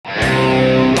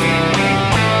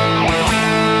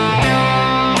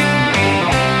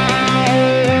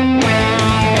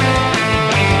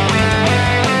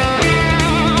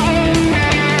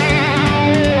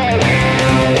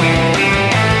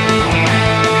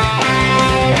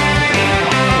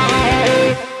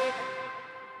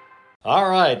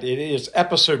right, it is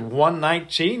episode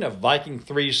 119 of Viking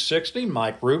 360.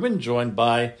 Mike Rubin, joined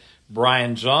by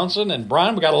Brian Johnson. And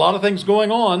Brian, we got a lot of things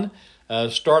going on,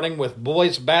 starting with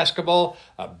boys basketball.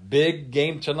 A big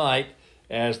game tonight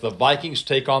as the Vikings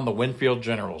take on the Winfield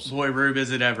Generals. Boy, Rube,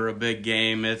 is it ever a big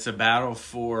game. It's a battle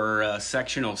for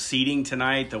sectional seeding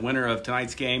tonight. The winner of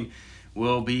tonight's game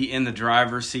will be in the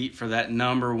driver's seat for that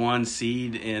number one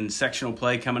seed in sectional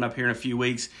play coming up here in a few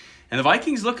weeks. And the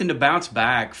Vikings looking to bounce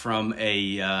back from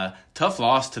a tough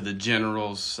loss to the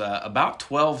Generals about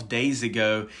 12 days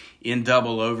ago in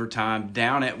double overtime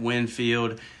down at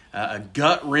Winfield. A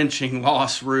gut-wrenching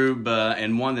loss, Rube,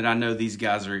 and one that I know these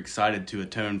guys are excited to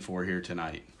atone for here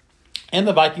tonight. And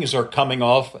the Vikings are coming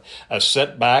off a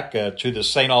setback to the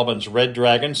St. Albans Red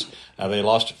Dragons. They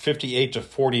lost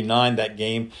 58-49. That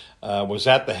game was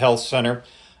at the Health Center.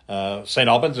 St.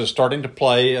 Albans is starting to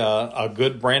play a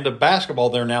good brand of basketball.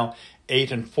 They're now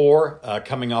 8-4,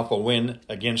 coming off a win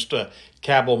against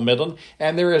Cabell Midland.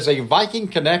 And there is a Viking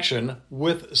connection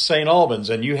with St. Albans.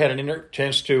 And you had a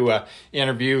chance to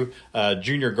interview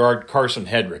junior guard Carson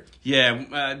Hedrick.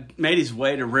 Yeah, made his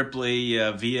way to Ripley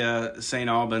via St.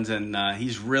 Albans, and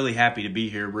he's really happy to be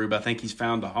here, Rube. I think he's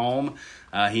found a home.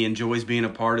 He enjoys being a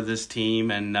part of this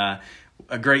team, and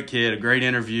a great kid, a great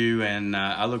interview, and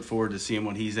I look forward to seeing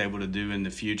what he's able to do in the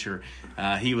future.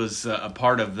 He was a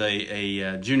part of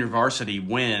a junior varsity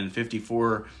win,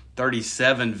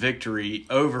 54-37 victory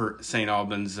over St.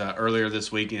 Albans earlier this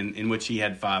week, in which he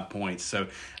had 5 points. So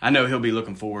I know he'll be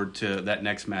looking forward to that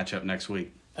next matchup next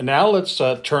week. And now let's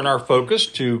turn our focus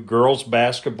to girls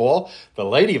basketball. The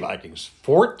Lady Vikings,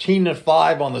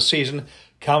 14-5 on the season,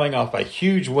 coming off a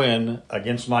huge win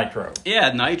against Nitro.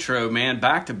 Yeah, Nitro, man,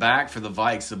 back-to-back for the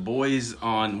Vikes. The boys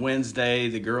on Wednesday,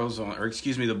 the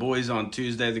boys on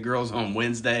Tuesday, the girls on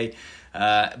Wednesday,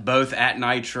 both at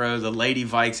Nitro. The Lady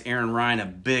Vikes, Aaron Ryan, a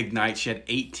big night. She had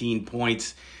 18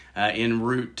 points en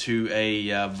route to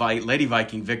a Lady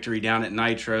Viking victory down at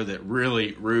Nitro that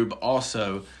really, Rube,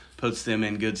 also puts them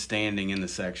in good standing in the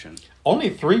section. Only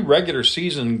 3 regular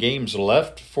season games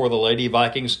left for the Lady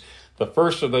Vikings. The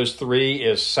first of those 3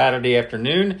 is Saturday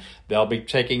afternoon. They'll be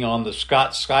taking on the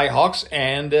Scott Skyhawks,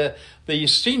 and the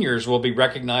seniors will be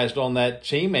recognized on that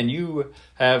team. And you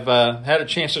have had a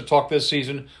chance to talk this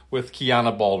season with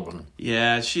Kiana Baldwin.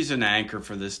 Yeah, she's an anchor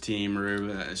for this team,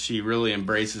 Rue. She really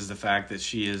embraces the fact that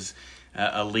she is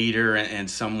a leader and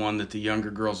someone that the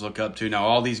younger girls look up to. Now,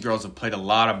 all these girls have played a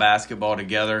lot of basketball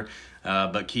together,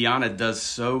 but Kiana does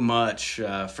so much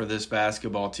for this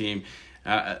basketball team.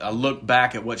 I look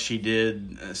back at what she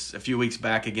did a few weeks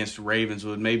back against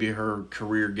Ravenswood, maybe her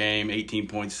career game, 18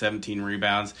 points, 17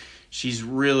 rebounds. She's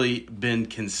really been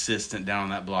consistent down on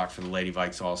that block for the Lady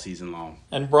Vikes all season long.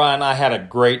 And, Brian, I had a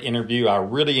great interview. I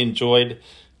really enjoyed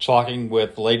talking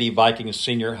with Lady Vikings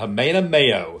senior Jimena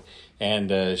Mayo.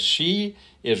 And she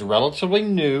is relatively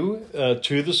new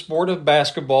to the sport of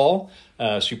basketball.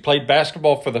 She played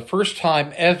basketball for the first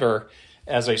time ever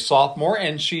as a sophomore,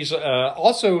 and she's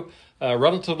also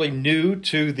relatively new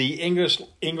to the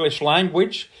English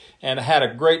language, and had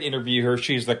a great interview here.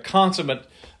 She's the consummate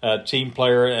team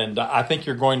player, and I think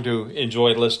you're going to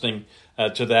enjoy listening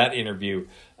to that interview.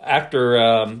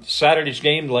 After Saturday's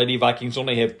game, the Lady Vikings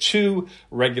only have 2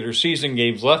 regular season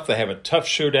games left. They have a tough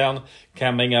showdown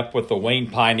coming up with the Wayne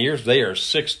Pioneers. They are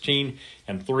 16-3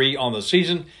 on the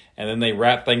season, and then they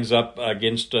wrap things up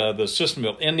against the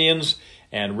Sissonville Indians.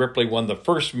 And Ripley won the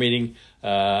first meeting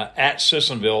at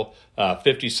Sissonville,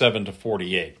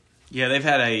 57-48. Yeah, they've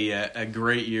had a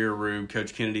great year, Rube.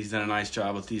 Coach Kennedy's done a nice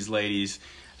job with these ladies.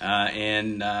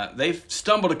 And they've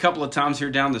stumbled a couple of times here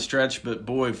down the stretch, but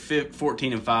boy,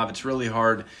 14-5, it's really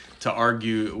hard to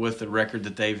argue with the record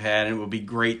that they've had, and it would be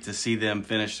great to see them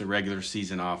finish the regular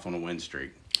season off on a win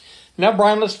streak. Now,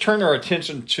 Brian, let's turn our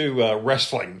attention to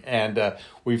wrestling. And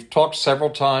we've talked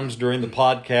several times during the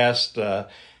podcast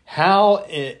how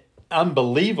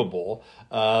unbelievable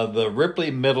the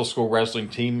Ripley Middle School wrestling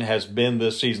team has been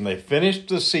this season. They finished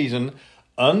the season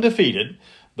undefeated.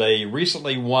 They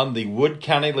recently won the Wood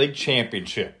County League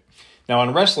Championship. Now,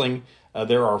 in wrestling,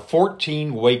 there are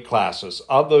 14 weight classes.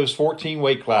 Of those 14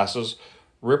 weight classes,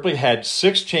 Ripley had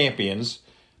 6 champions,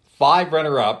 5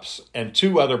 runner-ups, and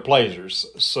 2 other placers.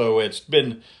 So it's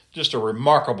been just a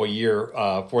remarkable year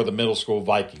for the middle school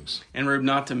Vikings. And, Rube,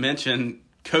 not to mention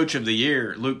Coach of the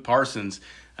Year, Luke Parsons,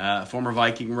 former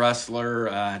Viking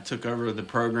wrestler, took over the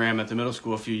program at the middle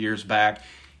school a few years back.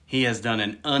 He has done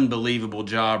an unbelievable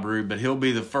job, Rube, but he'll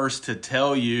be the first to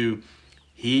tell you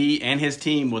he and his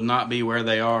team would not be where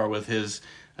they are with his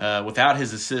without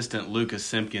his assistant, Lucas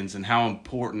Simpkins, and how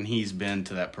important he's been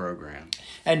to that program.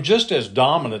 And just as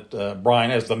dominant,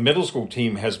 Brian, as the middle school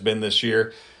team has been this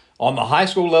year, on the high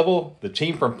school level, the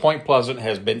team from Point Pleasant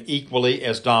has been equally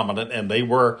as dominant, and they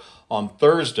were on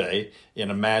Thursday in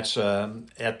a match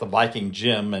at the Viking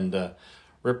Gym. And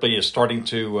Ripley is starting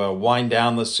to wind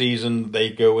down the season. They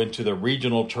go into the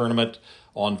regional tournament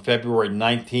on February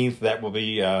 19th. That will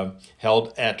be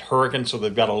held at Hurricane, so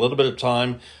they've got a little bit of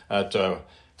time to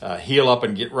heal up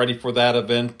and get ready for that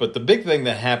event. But the big thing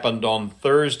that happened on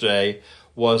Thursday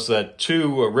was that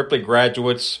two Ripley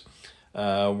graduates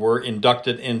were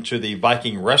inducted into the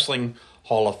Viking Wrestling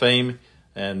Hall of Fame,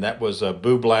 and that was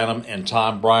Boo Blanham and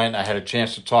Tom Bryant. I had a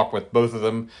chance to talk with both of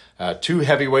them, two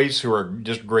heavyweights who are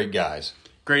just great guys.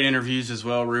 Great interviews as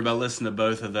well, Rube. I listened to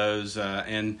both of those,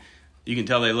 and you can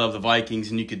tell they love the Vikings,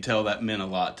 and you could tell that meant a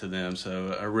lot to them,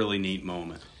 so a really neat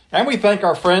moment. And we thank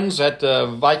our friends at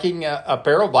Viking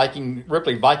Apparel,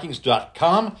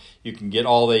 RipleyVikings.com. You can get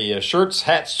all the shirts,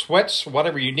 hats, sweats,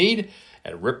 whatever you need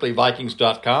at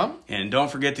RipleyVikings.com. And don't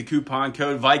forget the coupon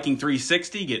code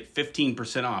Viking360. Get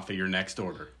 15% off of your next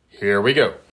order. Here we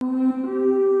go.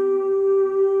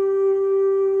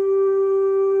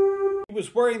 He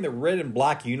was wearing the red and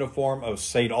black uniform of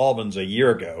St. Albans a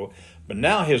year ago, but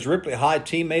now his Ripley High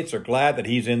teammates are glad that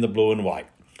he's in the blue and white.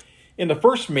 In the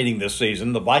first meeting this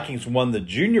season, the Vikings won the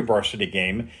junior varsity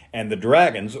game and the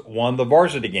Dragons won the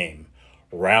varsity game.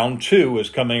 Round 2 is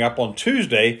coming up on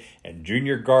Tuesday, and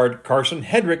junior guard Carson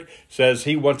Hedrick says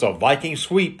he wants a Viking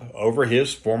sweep over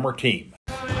his former team.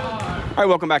 All right,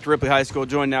 welcome back to Ripley High School,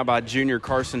 joined now by junior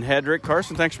Carson Hedrick.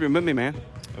 Carson, thanks for being with me, man.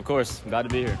 Of course, glad to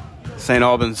be here. St.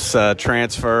 Albans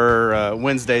transfer,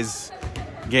 Wednesday's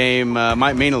game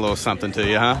might mean a little something to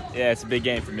you, huh? Yeah, it's a big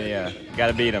game for me. Got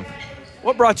to beat them.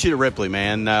 What brought you to Ripley,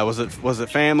 man? Was it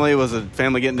family? Was it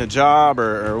family getting a job,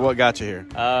 or what got you here?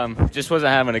 Just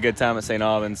wasn't having a good time at St.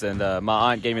 Albans, and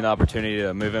my aunt gave me the opportunity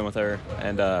to move in with her,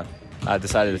 and I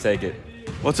decided to take it.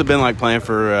 What's it been like playing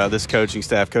for this coaching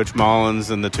staff, Coach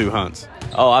Mullins and the two Hunts?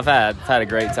 Oh, I've had a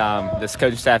great time. This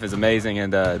coaching staff is amazing,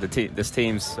 and this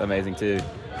team's amazing too.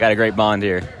 Got a great bond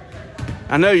here.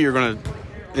 I know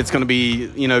it's going to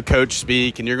be, coach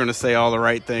speak, and you're going to say all the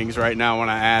right things right now when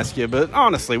I ask you. But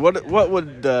honestly, what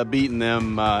would beating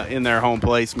them in their home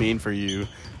place mean for you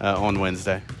on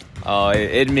Wednesday? Oh,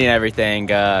 it'd mean everything.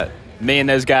 Me and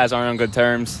those guys aren't on good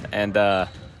terms, and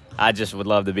I just would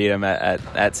love to beat them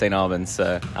at St. Albans.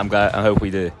 So I hope we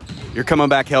do. You're coming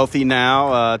back healthy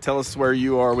now. Tell us where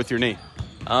you are with your knee.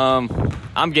 I'm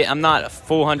not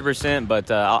full 100%, but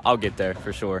I'll get there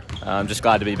for sure. I'm just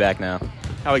glad to be back now.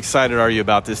 How excited are you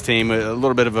about this team? A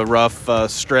little bit of a rough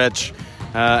stretch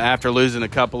after losing a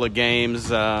couple of games,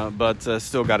 but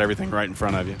still got everything right in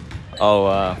front of you.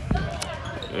 Oh,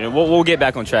 we'll get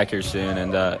back on track here soon,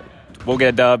 and we'll get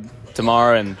a dub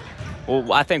tomorrow, and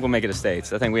I think we'll make it to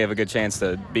states. I think we have a good chance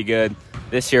to be good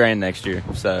this year and next year.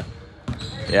 So,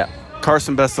 yeah.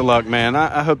 Carson, best of luck, man.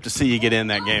 I hope to see you get in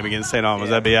that game against St.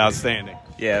 Albans. That'd be outstanding.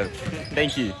 Yeah.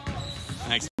 Thank you.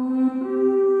 Thanks.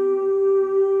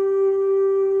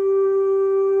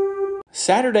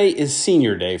 Saturday is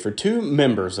senior day for two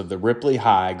members of the Ripley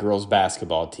High girls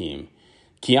basketball team.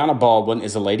 Kiana Baldwin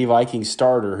is a Lady Viking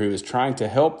starter who is trying to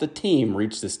help the team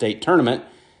reach the state tournament.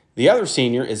 The other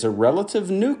senior is a relative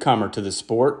newcomer to the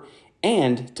sport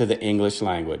and to the English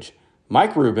language.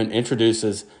 Mike Rubin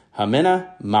introduces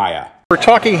Jimena Maya. We're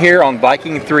talking here on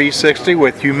Viking 360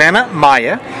 with Jimena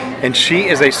Maya, and she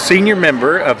is a senior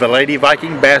member of the Lady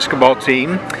Viking basketball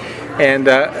team. And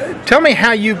tell me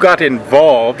how you got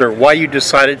involved, or why you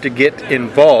decided to get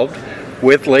involved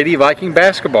with Lady Viking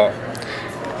basketball.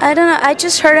 I don't know. I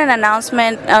just heard an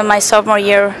announcement my sophomore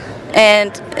year,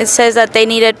 and it says that they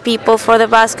needed people for the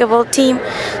basketball team.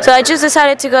 So I just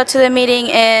decided to go to the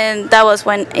meeting, and that was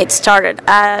when it started.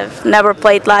 I've never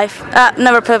played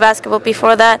never played basketball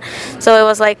before that, so it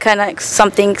was like kind of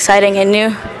something exciting and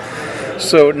new.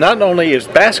 So not only is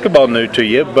basketball new to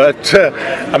you, but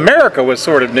America was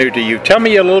sort of new to you. Tell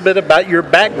me a little bit about your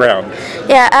background.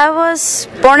 Yeah, I was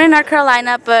born in North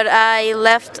Carolina, but I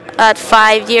left at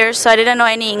 5 years, so I didn't know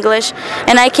any English.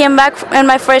 And I came back in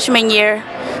my freshman year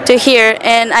to here,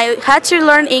 and I had to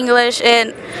learn English.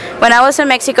 And when I was in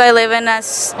Mexico, I live in a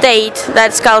state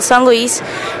that's called San Luis,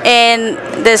 and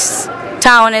this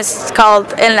town is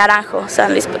called El Naranjo, San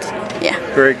Luis Potosí. Yeah.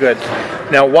 Very good.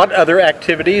 Now, what other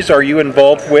activities are you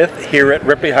involved with here at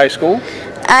Ripley High School?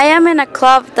 I am in a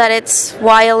club that it's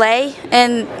YLA,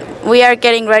 and we are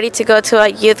getting ready to go to a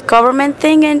youth government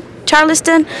thing in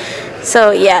Charleston.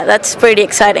 So yeah, that's pretty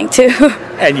exciting too.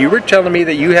 And you were telling me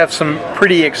that you have some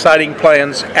pretty exciting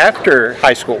plans after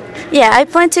high school. Yeah, I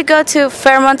plan to go to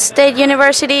Fairmont State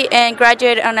University and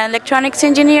graduate on electronics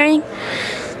engineering.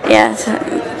 Yeah, so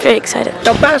I'm very excited.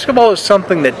 Now, basketball is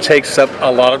something that takes up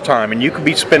a lot of time, and you could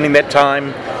be spending that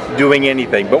time doing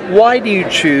anything. But why do you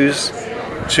choose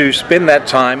to spend that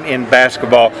time in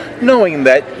basketball, knowing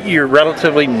that you're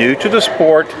relatively new to the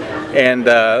sport, and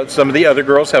some of the other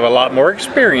girls have a lot more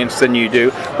experience than you do?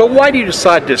 But why do you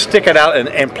decide to stick it out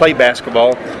and play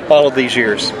basketball all of these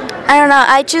years? I don't know.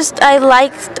 I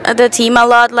liked the team a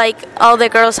lot. Like, all the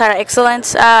girls are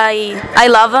excellent. I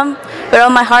love them with all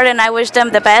my heart, and I wish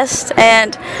them the best.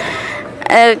 And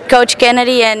Coach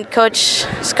Kennedy and Coach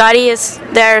Scotty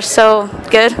they're so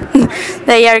good.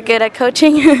 They are good at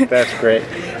coaching. That's great.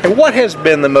 And what has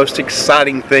been the most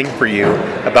exciting thing for you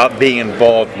about being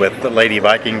involved with the Lady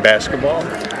Viking basketball?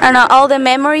 I don't know, all the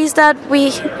memories that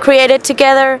we created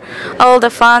together, all the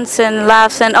funs and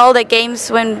laughs, and all the games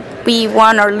when we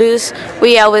won or lose,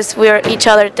 we were each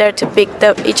other there to pick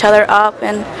each other up,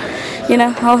 and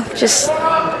just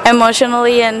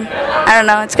emotionally, and I don't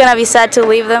know, it's gonna be sad to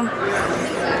leave them.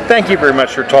 Thank you very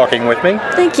much for talking with me.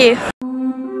 Thank you.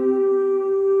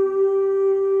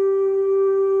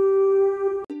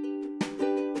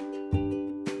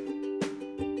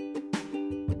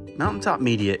 Mountaintop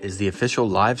Media is the official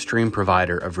live stream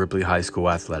provider of Ripley High School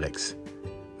athletics.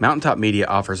 Mountaintop Media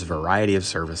offers a variety of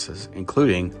services,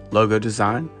 including logo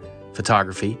design,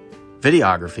 photography,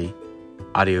 videography,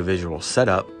 audiovisual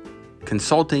setup,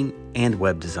 consulting, and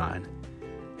web design.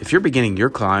 If you're beginning your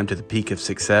climb to the peak of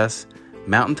success,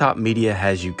 Mountaintop Media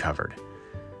has you covered.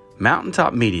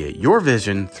 Mountaintop Media, your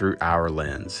vision through our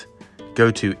lens. Go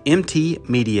to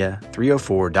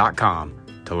mtmedia304.com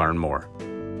to learn more.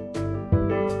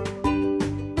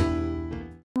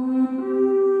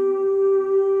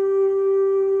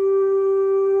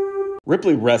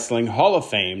 Ripley Wrestling Hall of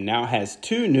Fame now has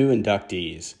 2 new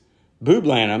inductees. Boob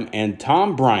Lanham and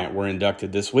Tom Bryant were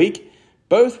inducted this week.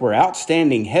 Both were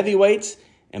outstanding heavyweights,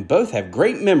 and both have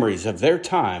great memories of their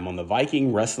time on the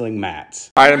Viking wrestling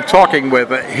mats. I am talking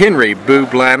with Henry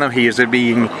Boob Lanham. He is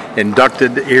being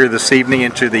inducted here this evening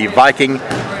into the Viking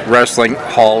Wrestling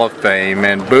Hall of Fame.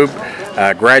 And Boob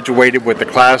graduated with the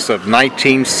class of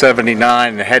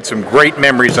 1979 and had some great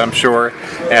memories, I'm sure,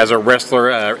 as a wrestler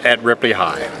at Ripley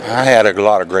High. I had a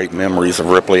lot of great memories of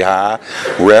Ripley High,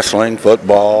 wrestling,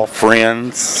 football,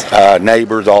 friends,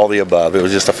 neighbors, all the above. It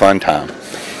was just a fun time.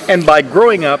 And by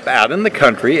growing up out in the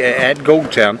country at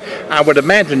Goldtown, I would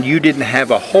imagine you didn't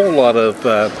have a whole lot of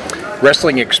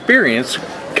wrestling experience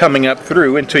coming up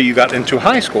through until you got into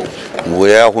high school.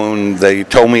 Well, when they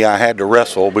told me I had to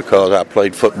wrestle because I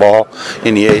played football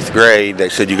in the 8th grade, they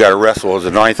said you got to wrestle as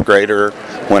a 9th grader.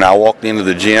 When I walked into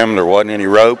the gym, there wasn't any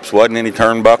ropes, wasn't any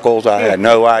turnbuckles. I had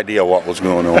no idea what was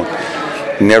going on.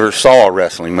 Never saw a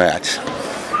wrestling match.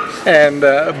 And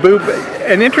Boob,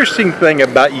 an interesting thing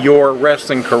about your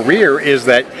wrestling career is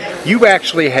that you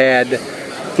actually had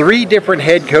 3 different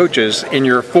head coaches in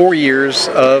your 4 years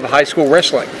of high school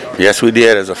wrestling. Yes, we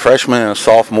did. As a freshman and a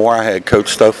sophomore, I had Coach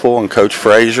Stoffel and Coach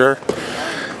Frazier.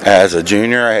 As a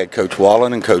junior, I had Coach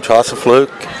Wallen and Coach Hassefluke.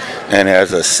 And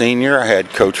as a senior, I had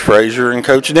Coach Frazier and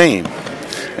Coach Dean.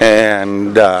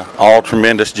 And all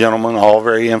tremendous gentlemen, all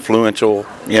very influential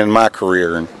in my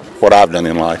career and what I've done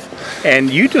in life.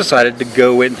 And you decided to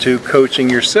go into coaching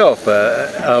yourself,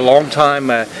 a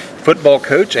long-time football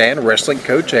coach and wrestling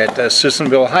coach at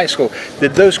Sissonville High School.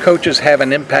 Did those coaches have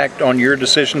an impact on your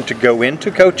decision to go into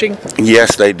coaching?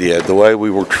 Yes, they did. The way we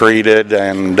were treated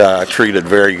and treated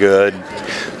very good.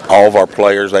 All of our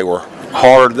players, they were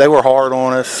hard. They were hard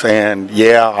on us, and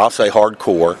yeah, I'll say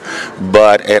hardcore.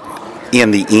 But in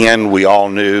the end, we all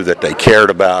knew that they cared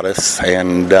about us,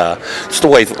 and it's the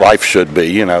way life should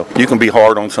be. You know, you can be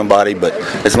hard on somebody, but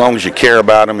as long as you care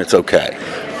about them, it's okay.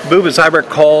 Boob, as I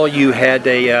recall, you had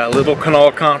a Little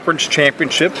Kanawha Conference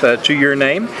championship to your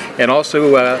name, and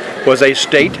also was a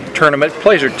state tournament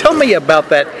placer. Tell me about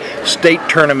that state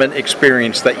tournament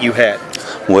experience that you had.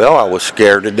 Well, I was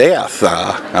scared to death.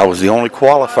 I was the only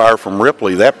qualifier from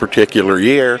Ripley that particular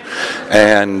year,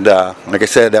 and like I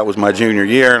said, that was my junior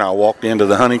year, and I walked into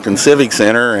the Huntington Civic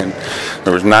Center, and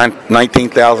there was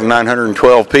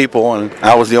 19,912 people, and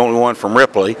I was the only one from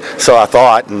Ripley, so I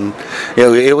thought, and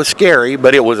it was scary,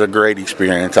 but it was a great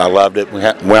experience. I loved it. We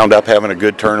wound up having a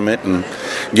good tournament and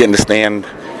getting to stand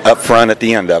up front at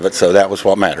the end of it, so that was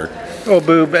what mattered. Well,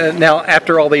 Boob, now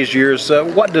after all these years,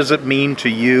 what does it mean to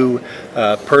you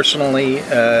personally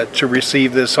to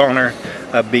receive this honor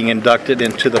of being inducted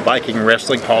into the Viking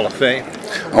Wrestling Hall of Fame?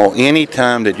 Oh, any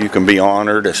time that you can be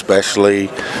honored, especially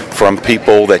from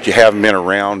people that you haven't been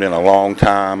around in a long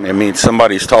time. I mean,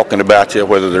 somebody's talking about you,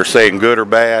 whether they're saying good or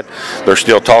bad, they're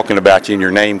still talking about you and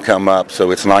your name come up.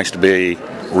 So it's nice to be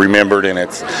remembered, and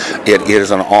it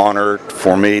is an honor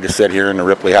for me to sit here in the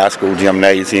Ripley High School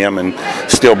gymnasium and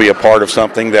still be a part of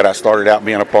something that I started out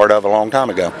being a part of a long time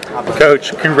ago.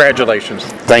 Coach, congratulations.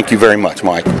 Thank you very much,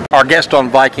 Mike. Our guest on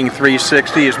Viking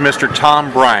 360 is Mr.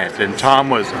 Tom Bryant, and Tom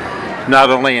was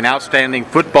not only an outstanding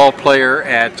football player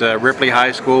at Ripley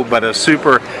High School, but a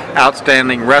super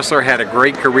outstanding wrestler, had a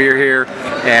great career here,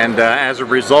 and as a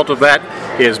result of that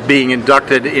is being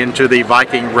inducted into the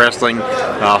Viking Wrestling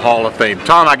Hall of Fame.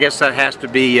 Tom, I guess that has to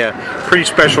be a pretty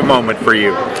special moment for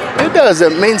you. It does.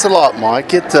 It means a lot,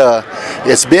 Mike.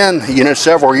 It's been,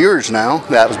 several years now.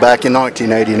 That was back in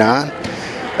 1989.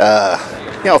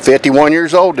 51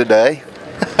 years old today.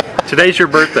 Today's your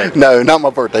birthday. No, not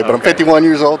my birthday, but I'm 51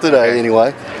 years old today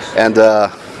anyway. And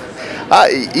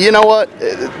you know what?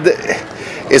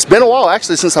 It's been a while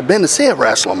actually since I've been to see a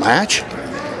wrestling match,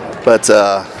 but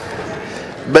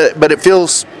it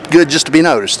feels good just to be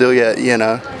noticed still. Yeah,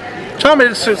 Tom,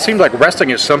 it seems like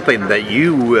wrestling is something that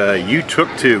you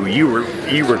took to. You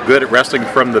were good at wrestling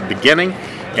from the beginning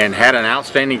and had an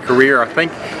outstanding career. I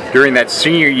think during that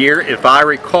senior year, if I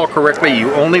recall correctly,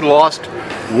 you only lost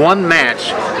one match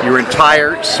your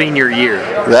entire senior year.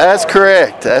 That's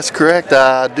correct.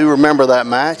 I do remember that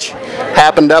match.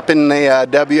 Happened up in the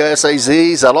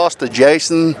WSAZs. I lost to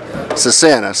Jason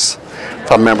Cicinas,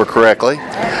 if I remember correctly.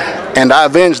 And I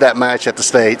avenged that match at the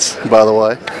States, by the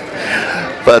way.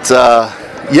 But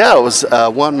yeah, it was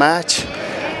one match.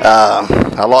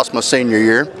 I lost my senior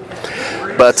year.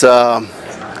 But I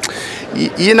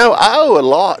owe a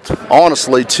lot,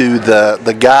 honestly, to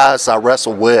the guys I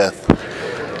wrestled with.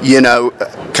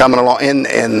 Coming along,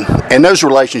 and those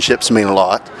relationships mean a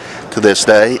lot to this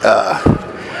day.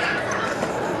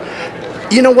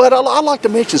 You know what? I'd like to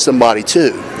mention somebody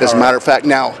too. As a matter of fact,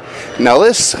 now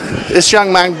this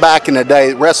young man back in the day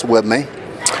that wrestled with me,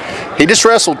 he just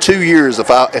wrestled 2 years,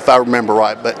 if I remember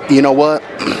right. But you know what?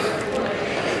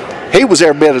 He was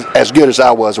every bit as good as I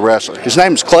was a wrestler. His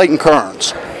name is Clayton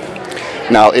Kearns.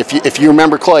 Now, if you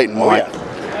remember Clayton, Mike,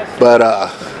 but.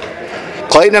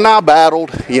 Clayton and I battled,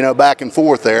 back and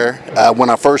forth there when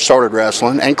I first started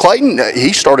wrestling. And Clayton,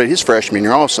 he started his freshman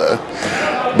year also.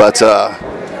 But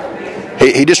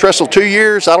he just wrestled 2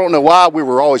 years. I don't know why. We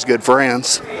were always good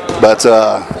friends. But,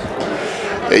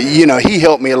 he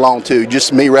helped me along too.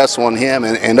 Just me wrestling him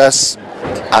and us,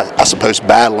 I suppose,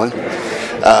 battling.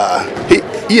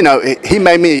 He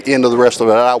made me into the wrestler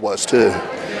that I was too.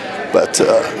 But...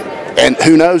 and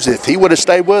who knows, if he would have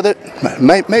stayed with it,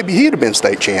 maybe he'd have been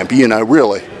state champ,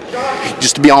 really,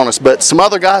 just to be honest. But some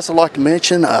other guys I'd like to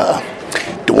mention,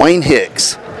 Dwayne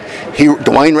Hicks.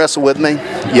 Dwayne wrestled with me.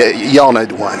 Yeah, y'all know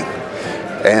Dwayne.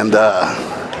 And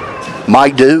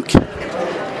Mike Duke,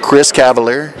 Chris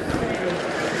Cavalier.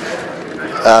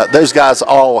 Those guys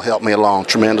all helped me along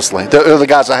tremendously. They're the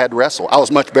guys I had to wrestle. I was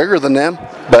much bigger than them,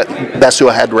 but that's who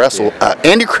I had to wrestle.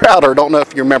 Andy Crowder, I don't know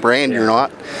if you remember Andy or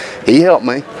not. He helped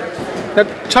me. Now,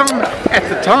 Tom, at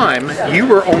the time, you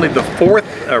were only the fourth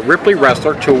Ripley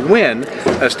wrestler to win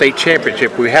a state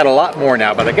championship. We had a lot more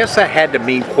now, but I guess that had to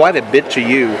mean quite a bit to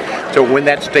you to win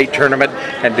that state tournament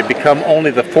and to become only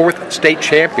the fourth state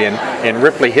champion in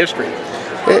Ripley history.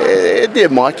 It did,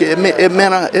 Mike. It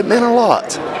meant a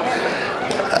lot.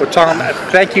 Well, Tom,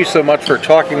 thank you so much for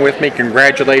talking with me.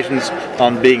 Congratulations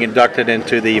on being inducted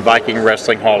into the Viking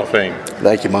Wrestling Hall of Fame.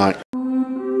 Thank you, Mike.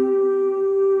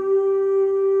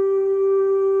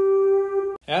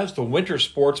 As the winter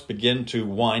sports begin to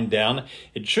wind down,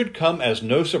 it should come as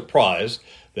no surprise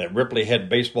that Ripley head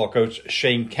baseball coach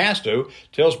Shane Casto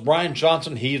tells Brian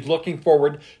Johnson he's looking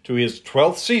forward to his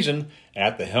 12th season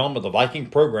at the helm of the Viking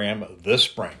program this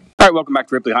spring. All right, welcome back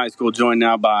to Ripley High School, joined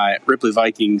now by Ripley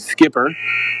Viking skipper,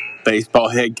 baseball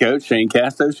head coach Shane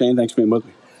Casto. Shane, thanks for being with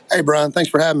me. Hey, Brian, thanks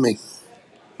for having me.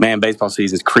 Man, baseball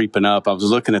season's creeping up. I was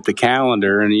looking at the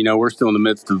calendar, and, we're still in the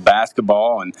midst of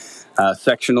basketball and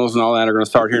sectionals and all that are going to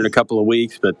start here in a couple of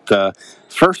weeks. But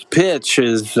first pitch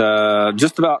is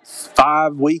just about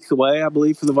 5 weeks away, I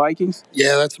believe, for the Vikings.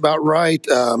 Yeah, that's about right.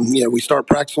 We start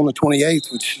practice on the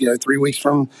 28th, which, 3 weeks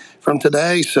from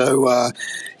today. So,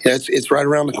 it's right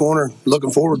around the corner. Looking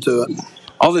forward to it.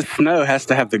 All this snow has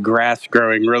to have the grass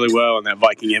growing really well in that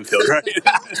Viking infield, right?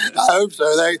 I hope so.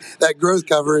 That growth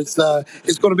cover, it's going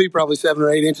to be probably 7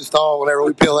 or 8 inches tall whenever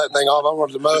we peel that thing off. I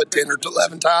wanted to mow it 10 or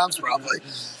 11 times probably.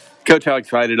 Coach, how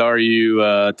excited are you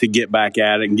to get back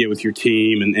at it and get with your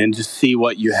team and just see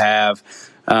what you have?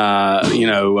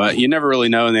 You never really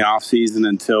know in the off season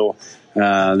until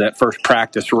that first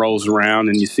practice rolls around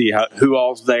and you see who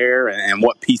all's there and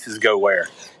what pieces go where.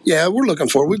 Yeah, we're looking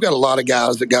for it. We've got a lot of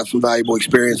guys that got some valuable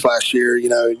experience last year.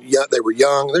 They were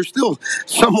young. They're still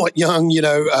somewhat young,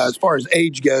 as far as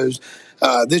age goes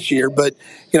this year. But,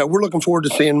 we're looking forward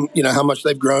to seeing, how much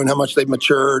they've grown, how much they've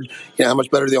matured, how much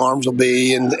better the arms will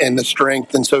be and the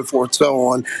strength and so forth, so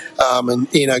on.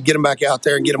 Get them back out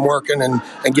there and get them working and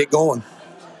get going.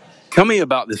 Tell me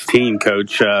about this team,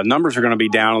 Coach. Numbers are going to be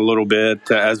down a little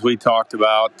bit, as we talked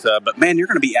about. But, man, you're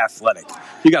going to be athletic.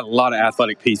 You got a lot of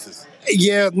athletic pieces.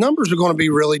 Yeah, numbers are going to be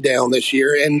really down this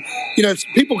year. And,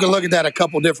 people can look at that a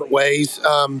couple different ways.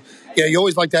 You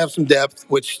always like to have some depth,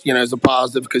 which, is a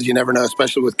positive because you never know,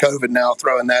 especially with COVID now,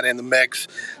 throwing that in the mix.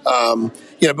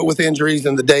 But with injuries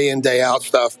and the day in, day out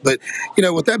stuff. But,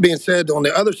 with that being said, on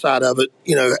the other side of it,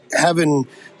 having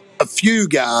a few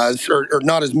guys or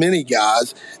not as many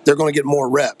guys, they're going to get more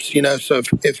reps, So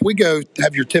if we go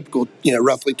have your typical,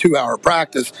 roughly 2-hour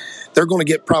practice, they're going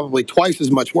to get probably twice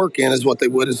as much work in as what they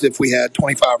would as if we had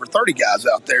 25 or 30 guys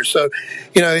out there. So,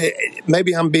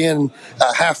 maybe I'm being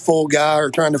a half full guy or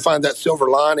trying to find that silver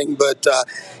lining, but,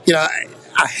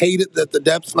 I hate it that the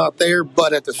depth's not there,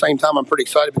 but at the same time, I'm pretty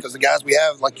excited because the guys we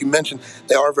have, like you mentioned,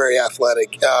 they are very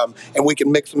athletic, and we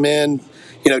can mix them in,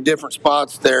 different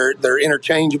spots. They're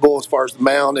interchangeable as far as the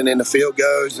mound and in the field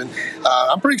goes, and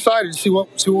I'm pretty excited to see what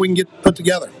we can get put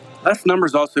together. Less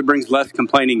numbers also brings less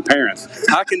complaining parents.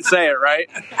 I can say it, right?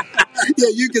 Yeah,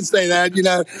 you can say that,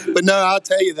 But no, I'll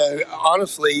tell you, though,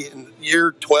 honestly, in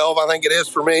year 12, I think it is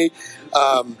for me,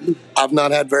 I've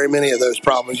not had very many of those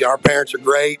problems. Our parents are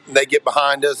great. And they get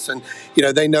behind us, and,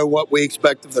 they know what we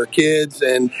expect of their kids,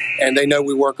 and they know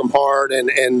we work them hard,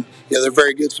 and they're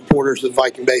very good supporters of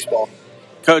Viking baseball.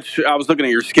 Coach, I was looking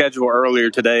at your schedule earlier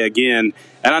today again,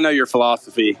 and I know your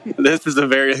philosophy. This is a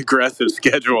very aggressive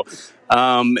schedule.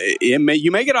 You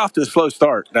may get off to a slow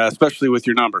start, especially with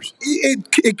your numbers.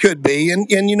 It could be, and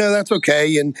that's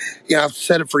okay. And I've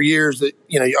said it for years that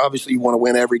obviously you want to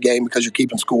win every game because you're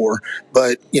keeping score.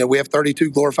 But we have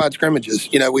 32 glorified scrimmages.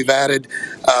 We've added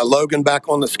Logan back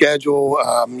on the schedule.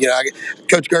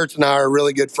 Coach Gertz and I are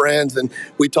really good friends, and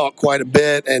we talk quite a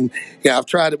bit. And I've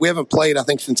tried it. We haven't played, I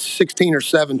think, since 16 or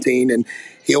 17, and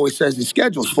he always says his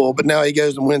schedule's full, but now he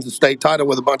goes and wins the state title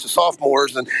with a bunch of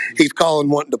sophomores, and he's calling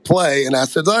wanting to play. And I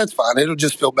said, well, that's fine. It'll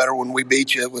just feel better when we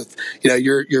beat you with,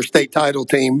 your state title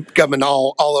team coming,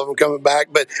 all of them coming back.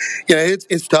 But,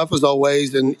 it's tough as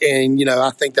always. And I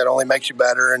think that only makes you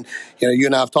better. And, you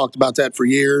and I have talked about that for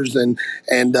years. And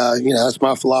that's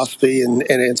my philosophy. And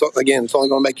it's only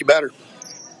going to make you better.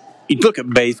 You look at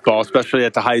baseball, especially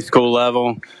at the high school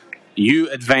level, you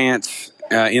advance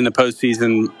in the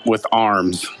postseason with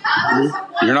arms.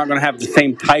 You're not going to have the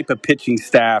same type of pitching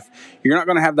staff. You're not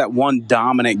going to have that one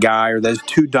dominant guy or those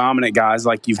two dominant guys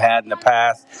like you've had in the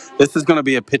past. This is going to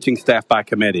be a pitching staff by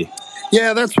committee.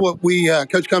 Yeah, that's what we,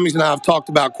 Coach Cummings and I have talked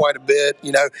about quite a bit.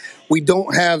 We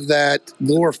don't have that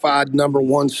glorified number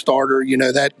one starter,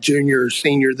 that junior or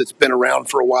senior that's been around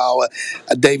for a while,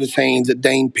 a Davis Haynes, a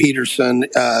Dane Peterson,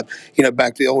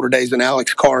 back to the older days, an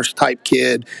Alex Karst type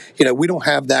kid. We don't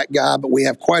have that guy, but we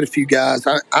have quite a few guys.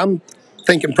 I'm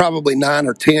thinking probably 9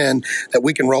 or 10 that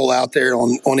we can roll out there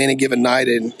on any given night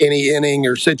in any inning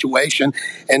or situation,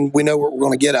 and we know what we're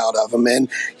going to get out of them. And,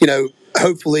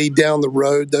 hopefully down the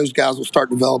road, those guys will start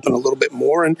developing a little bit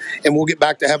more, and we'll get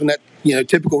back to having that,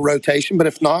 typical rotation. But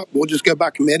if not, we'll just go by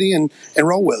committee and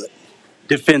roll with it.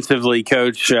 Defensively,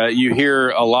 Coach, you hear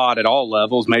a lot at all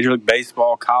levels, Major League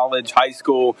Baseball, college, high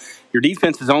school. Your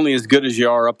defense is only as good as you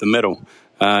are up the middle.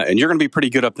 And you're going to be pretty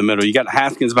good up the middle. You got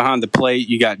Haskins behind the plate.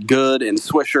 You got Good and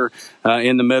Swisher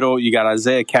in the middle. You got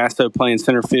Isaiah Casto playing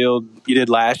center field. You did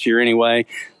last year anyway.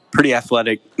 Pretty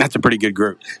athletic. That's a pretty good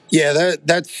group. Yeah,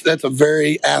 that's a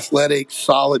very athletic,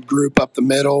 solid group up the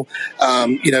middle.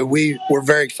 We're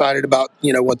very excited about,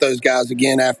 what those guys,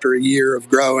 again, after a year of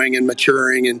growing and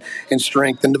maturing and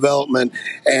strength and development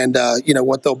and,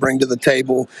 what they'll bring to the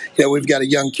table. We've got a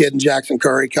young kid in Jackson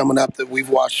Curry coming up that we've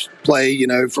watched play,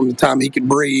 from the time he could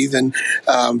breathe, and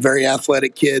very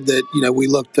athletic kid that, we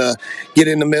look to get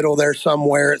in the middle there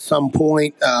somewhere at some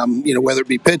point, whether it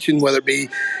be pitching, whether it be,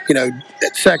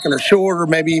 at second or short, or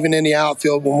maybe even in the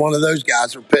outfield when one of those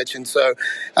guys are pitching. So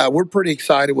we're pretty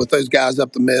excited with those guys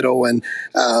up the middle, and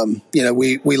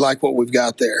we like what we've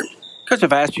got there. Coach,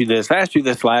 I've asked you this. I asked you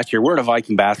this last year. We're at a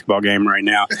Viking basketball game right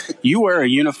now. You wear a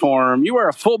uniform. You wear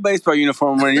a full baseball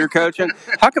uniform when you're coaching.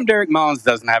 How come Derek Mullins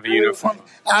doesn't have a uniform?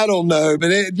 I don't know, but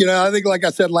I think, like I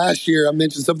said last year, I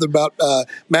mentioned something about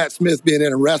Matt Smith being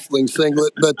in a wrestling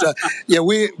singlet. But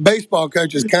we baseball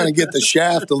coaches kind of get the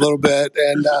shaft a little bit,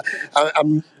 and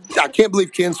I can't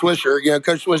believe Ken Swisher,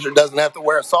 Coach Swisher doesn't have to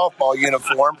wear a softball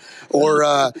uniform, or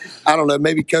I don't know,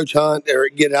 maybe Coach Hunt or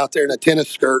get out there in a tennis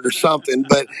skirt or something.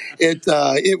 But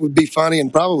it would be funny and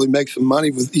probably make some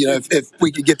money with if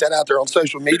we could get that out there on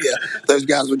social media, those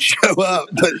guys would show up.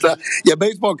 But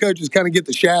baseball coaches kind of get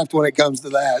the shaft when it comes to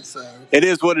that. So it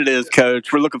is what it is,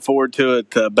 Coach. We're looking forward to it.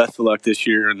 Best of luck this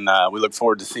year, and we look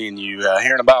forward to seeing you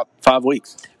here in about 5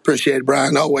 weeks. Appreciate it,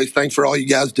 Brian. Always. Thanks for all you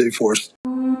guys do for us.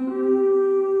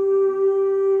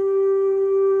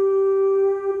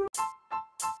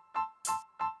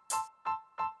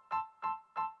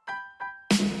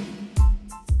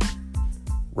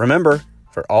 Remember,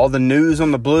 for all the news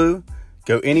on the Blue,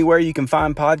 go anywhere you can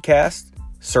find podcasts,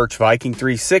 search Viking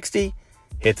 360,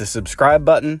 hit the subscribe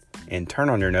button, and turn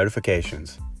on your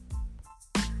notifications.